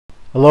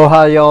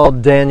Aloha y'all,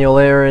 Daniel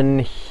Aaron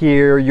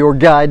here, your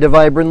guide to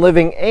vibrant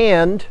living,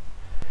 and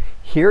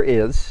here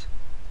is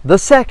the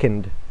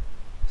second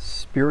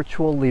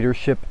Spiritual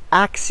Leadership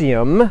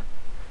Axiom.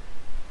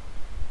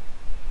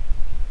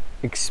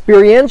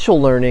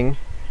 Experiential learning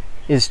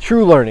is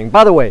true learning.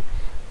 By the way,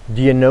 do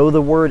you know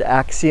the word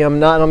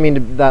axiom? I don't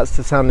mean that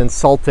to sound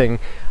insulting.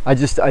 I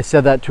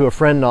said that to a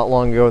friend not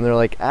long ago and they're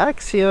like,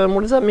 axiom,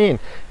 what does that mean?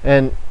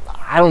 And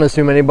I don't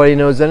assume anybody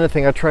knows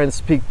anything. I try and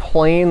speak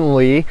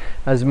plainly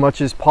as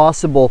much as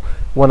possible.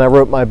 When I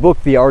wrote my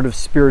book, The Art of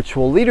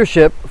Spiritual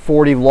Leadership,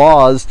 40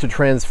 Laws to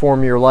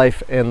Transform Your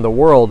Life and the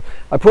World,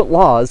 I put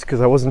laws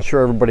because I wasn't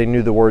sure everybody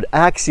knew the word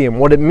axiom.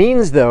 What it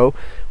means though,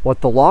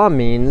 what the law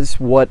means,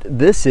 what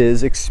this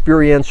is,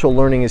 experiential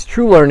learning is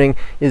true learning,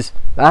 is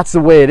that's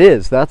the way it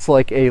is. That's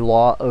like a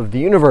law of the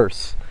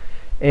universe.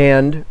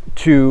 And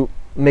to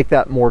make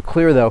that more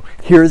clear though,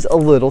 here's a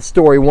little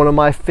story, one of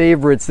my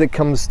favorites that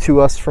comes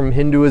to us from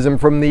Hinduism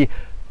from the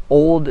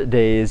old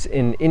days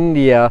in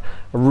India,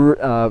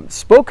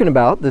 spoken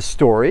about this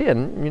story,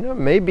 and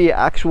maybe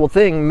actual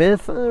thing,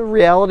 myth,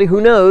 reality,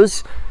 who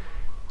knows.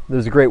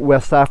 There's a great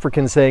West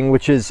African saying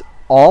which is,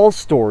 all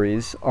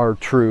stories are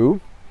true.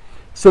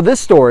 So this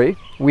story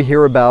we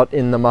hear about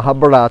in the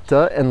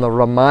Mahabharata and the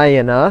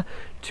Ramayana,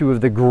 two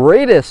of the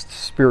greatest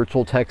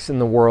spiritual texts in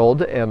the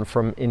world and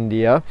from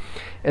India.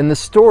 And the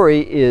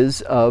story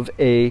is of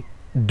a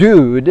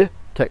dude,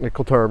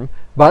 technical term,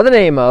 by the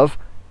name of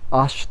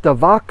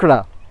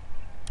Ashtavakra.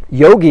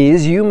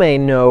 Yogis, you may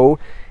know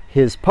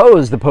his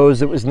pose, the pose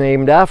that was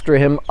named after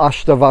him,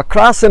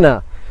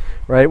 Ashtavakrasana,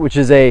 right? Which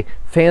is a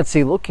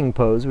fancy looking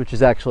pose, which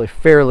is actually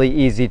fairly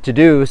easy to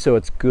do, so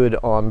it's good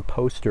on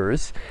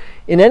posters.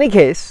 In any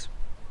case,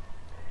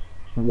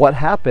 what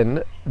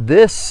happened,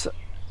 this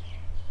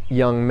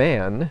young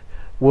man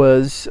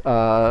was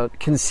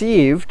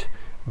conceived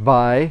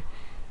by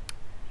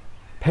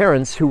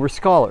parents who were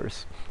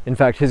scholars. In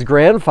fact, his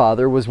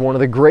grandfather was one of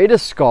the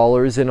greatest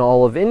scholars in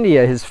all of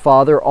India. His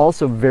father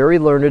also very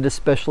learned,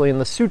 especially in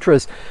the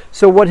sutras.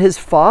 So what his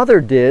father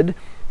did,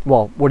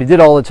 well, what he did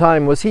all the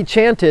time was he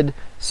chanted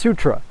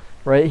sutra,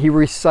 right? He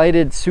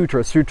recited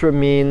sutra. Sutra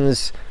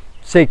means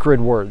sacred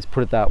words,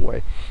 put it that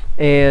way.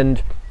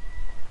 And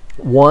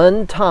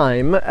one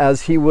time,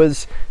 as he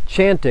was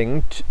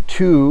chanting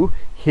to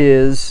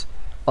his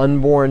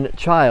unborn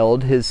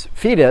child, his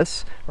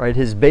fetus, right,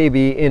 his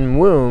baby in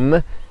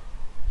womb,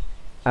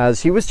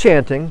 as he was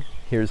chanting,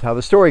 here's how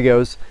the story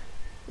goes,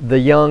 the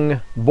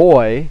young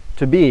boy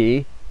to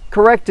be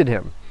corrected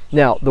him.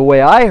 Now, the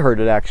way I heard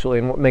it actually,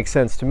 and what makes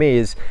sense to me,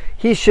 is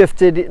he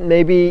shifted,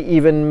 maybe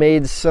even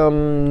made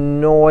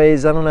some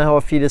noise. I don't know how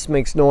a fetus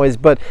makes noise,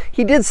 but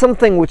he did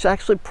something which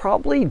actually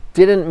probably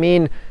didn't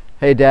mean,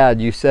 hey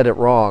dad, you said it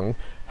wrong.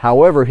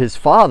 However, his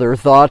father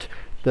thought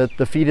that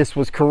the fetus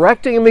was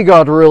correcting him. He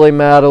got really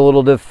mad, a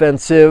little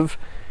defensive,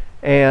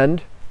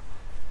 and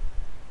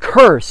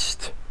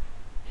cursed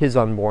his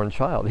unborn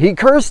child. He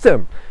cursed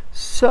him.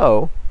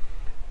 So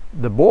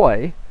the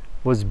boy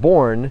was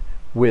born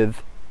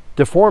with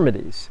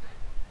deformities.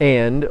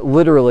 And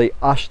literally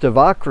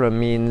Ashtavakra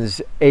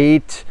means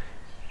 8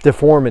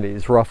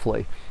 deformities,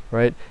 roughly,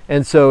 right?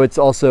 And so it's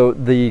also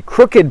the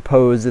crooked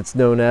pose it's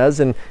known as,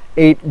 and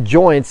 8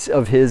 joints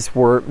of his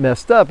were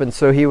messed up. And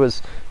so he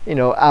was,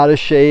 out of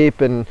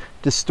shape and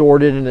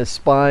distorted in his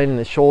spine and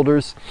his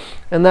shoulders.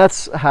 And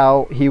that's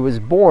how he was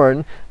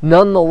born.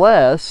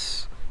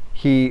 Nonetheless,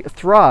 he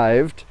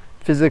thrived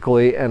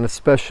physically and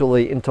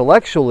especially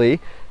intellectually,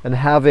 and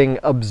having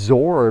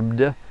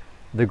absorbed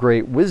the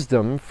great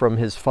wisdom from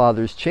his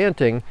father's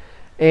chanting,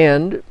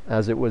 and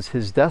as it was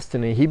his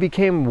destiny, he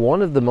became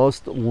one of the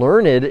most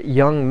learned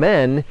young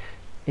men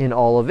in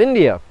all of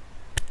India.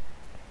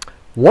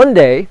 One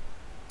day,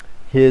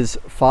 his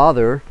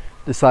father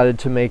decided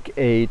to make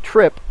a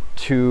trip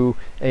to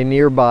a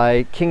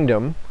nearby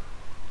kingdom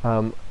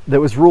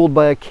that was ruled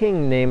by a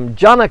king named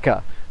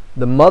Janaka,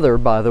 the mother,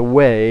 by the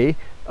way,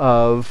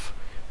 of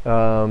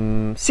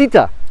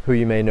Sita, who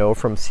you may know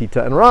from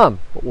Sita and Ram.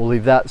 But we'll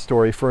leave that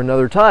story for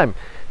another time.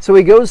 So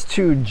he goes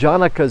to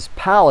Janaka's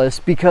palace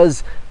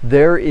because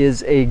there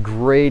is a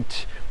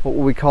great, what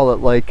would we call it,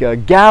 like a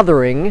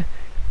gathering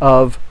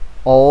of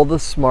all the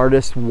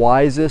smartest,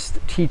 wisest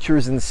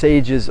teachers and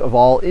sages of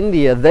all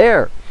India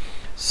there.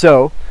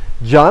 So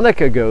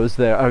Janaka goes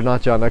there, or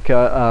not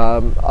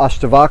Janaka,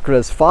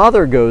 Ashtavakra's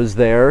father goes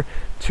there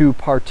to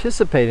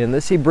participate in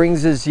this. He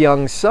brings his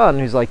young son,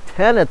 who's like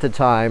 10 at the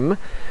time,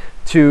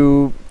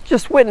 to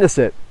just witness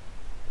it.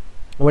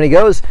 When he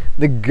goes,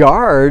 the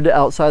guard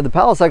outside the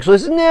palace actually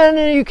says,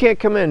 no, you can't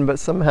come in. But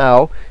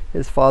somehow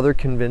his father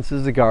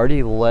convinces the guard,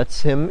 he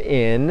lets him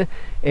in.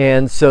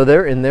 And so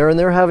they're in there and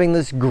they're having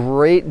this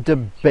great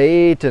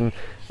debate. And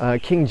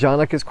King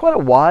Janaka is quite a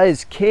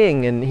wise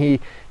king. And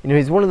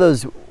he's one of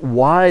those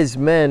wise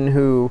men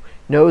who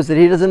knows that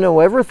he doesn't know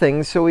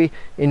everything. So he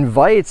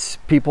invites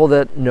people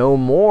that know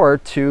more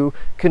to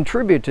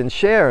contribute and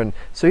share. And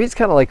so he's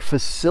kind of like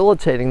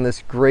facilitating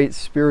this great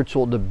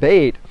spiritual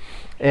debate.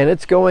 And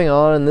it's going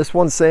on, and this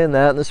one's saying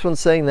that, and this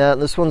one's saying that,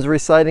 and this one's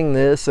reciting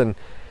this, and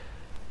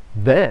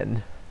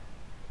then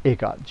it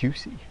got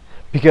juicy.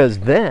 Because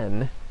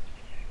then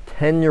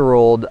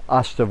 10-year-old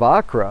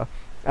Ashtavakra,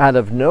 out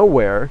of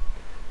nowhere,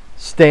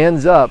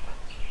 stands up,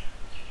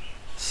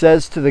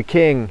 says to the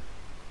king,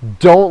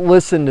 "Don't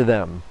listen to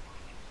them."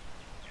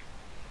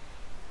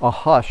 A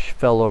hush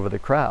fell over the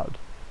crowd.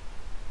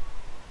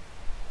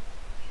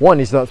 One,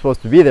 he's not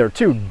supposed to be there.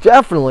 Two,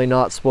 definitely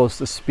not supposed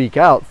to speak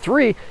out.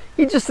 Three,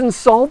 he just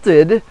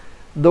insulted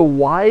the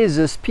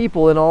wisest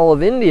people in all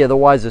of India, the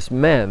wisest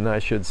men, I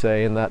should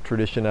say, in that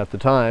tradition at the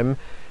time.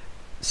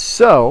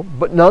 So,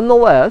 but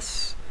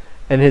nonetheless,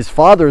 and his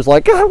father's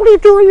like, "Ah, what are you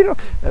doing?" You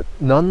know,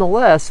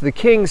 nonetheless, the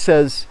king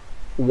says,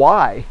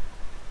 "Why?"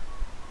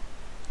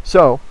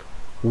 So,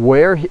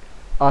 where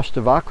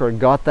Ashtavakra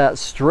got that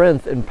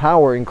strength and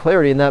power and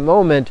clarity in that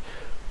moment,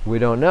 we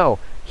don't know.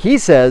 He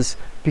says,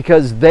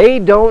 because they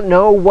don't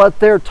know what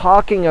they're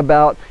talking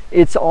about.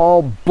 It's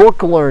all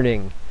book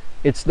learning.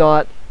 It's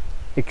not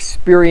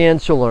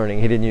experiential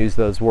learning. He didn't use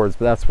those words,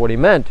 but that's what he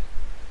meant.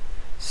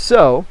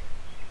 So,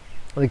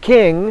 the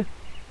king,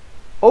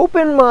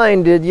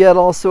 open-minded yet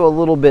also a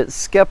little bit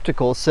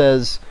skeptical,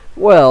 says,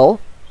 "Well,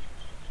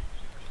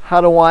 how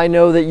do I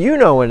know that you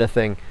know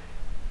anything?"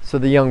 So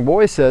the young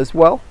boy says,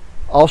 "Well,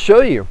 I'll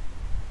show you.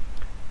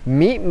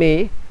 Meet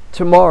me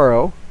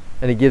tomorrow,"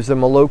 and he gives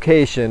them a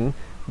location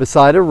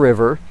beside a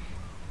river,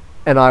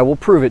 "and I will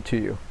prove it to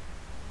you."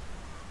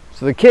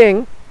 So the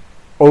king,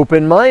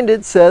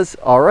 open-minded, says,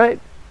 "All right."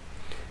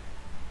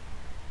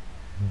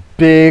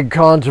 Big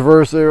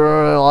controversy,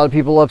 a lot of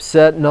people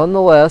upset.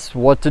 Nonetheless,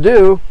 what to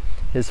do?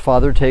 His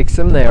father takes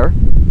him there,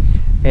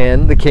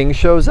 and the king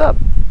shows up.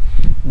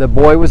 The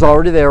boy was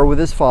already there with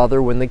his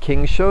father when the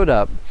king showed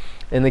up.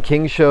 And the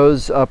king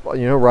shows up,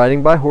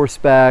 riding by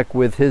horseback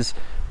with his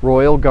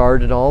royal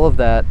guard and all of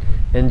that.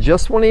 And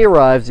just when he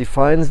arrives, he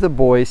finds the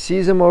boy,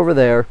 sees him over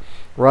there,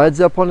 rides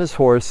up on his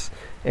horse,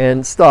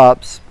 and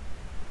stops.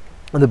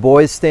 And the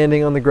boy's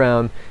standing on the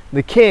ground.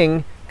 The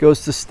king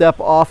goes to step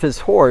off his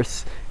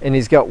horse, and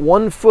he's got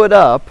one foot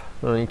up.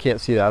 Well, you can't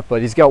see that,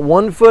 but he's got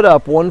one foot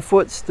up, one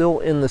foot still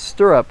in the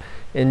stirrup.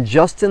 And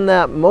just in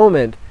that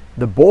moment,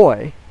 the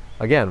boy,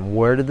 again,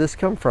 where did this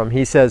come from?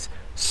 He says,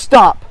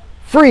 "Stop!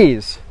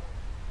 Freeze!"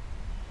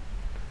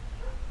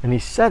 And he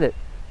said it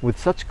with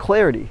such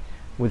clarity,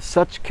 with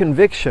such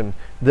conviction,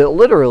 that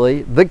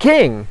literally the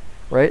king,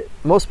 right,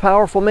 most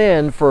powerful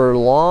man for a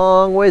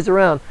long ways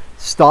around,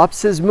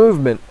 stops his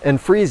movement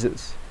and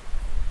freezes.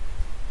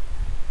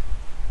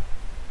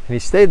 And he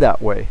stayed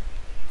that way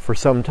for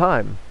some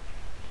time,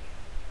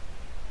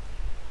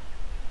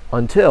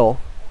 until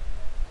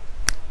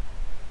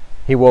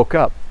he woke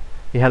up.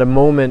 He had a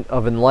moment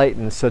of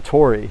enlightened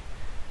satori,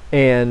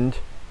 and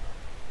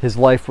his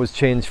life was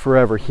changed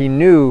forever. He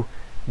knew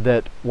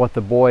that what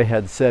the boy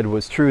had said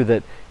was true,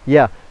 that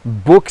yeah,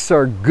 books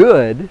are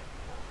good,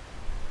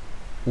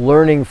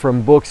 learning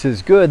from books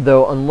is good,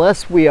 though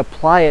unless we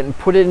apply it and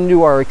put it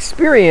into our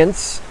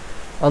experience,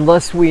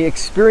 unless we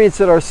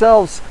experience it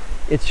ourselves,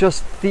 it's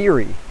just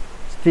theory.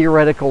 It's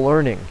theoretical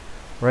learning,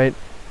 right?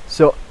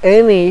 So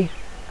any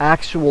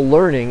actual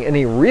learning,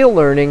 any real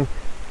learning,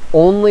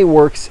 only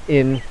works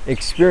in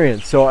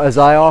experience. So as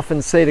I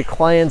often say to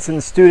clients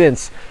and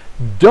students,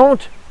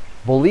 don't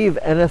believe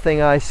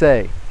anything I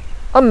say.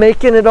 I'm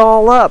making it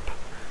all up.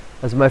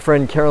 As my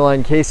friend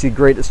Caroline Casey,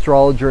 great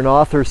astrologer and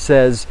author,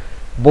 says,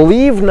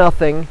 believe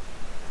nothing,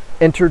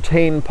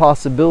 entertain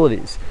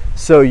possibilities.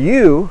 So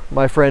you,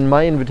 my friend,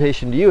 my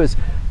invitation to you is,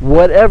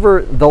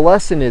 whatever the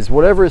lesson is,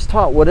 whatever is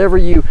taught, whatever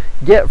you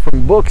get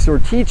from books or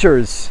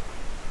teachers,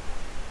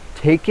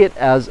 take it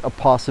as a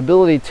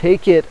possibility,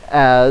 take it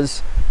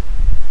as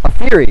a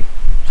theory,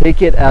 take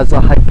it as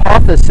a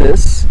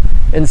hypothesis,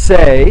 and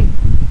say,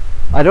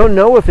 I don't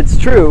know if it's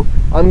true.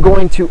 I'm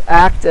going to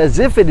act as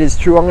if it is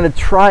true. I'm going to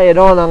try it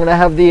on. I'm going to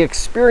have the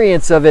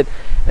experience of it.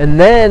 And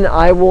then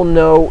I will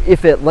know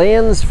if it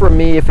lands for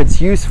me, if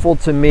it's useful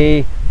to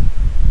me.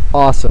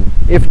 Awesome.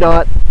 If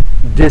not,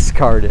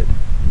 discard it.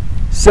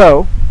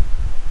 So,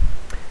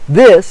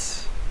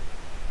 this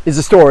is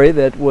a story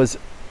that was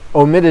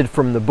omitted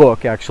from the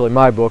book, actually,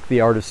 my book,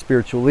 The Art of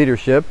Spiritual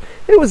Leadership.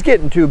 It was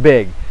getting too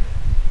big.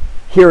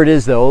 Here it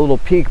is, though, a little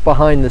peek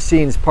behind the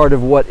scenes, part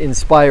of what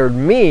inspired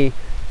me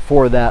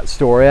for that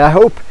story. I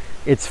hope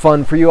it's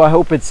fun for you. I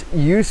hope it's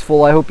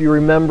useful. I hope you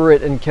remember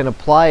it and can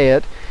apply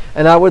it.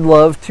 And I would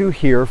love to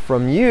hear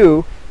from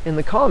you in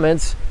the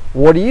comments.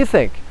 What do you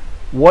think?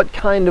 What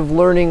kind of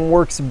learning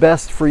works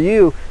best for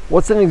you?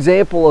 What's an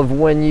example of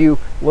when you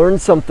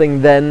learned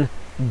something, then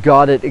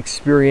got it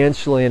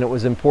experientially and it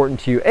was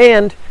important to you?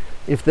 And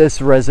if this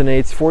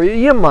resonates for you,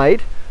 you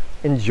might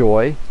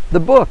enjoy the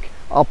book.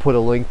 I'll put a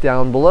link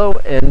down below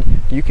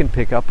and you can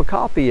pick up a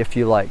copy if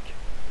you like.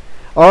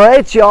 All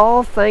right,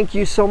 y'all, thank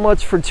you so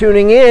much for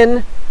tuning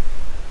in.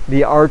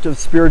 The Art of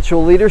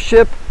Spiritual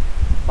Leadership.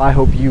 I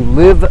hope you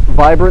live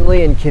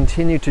vibrantly and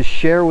continue to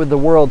share with the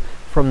world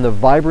from the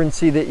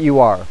vibrancy that you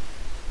are.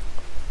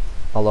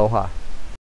 Aloha.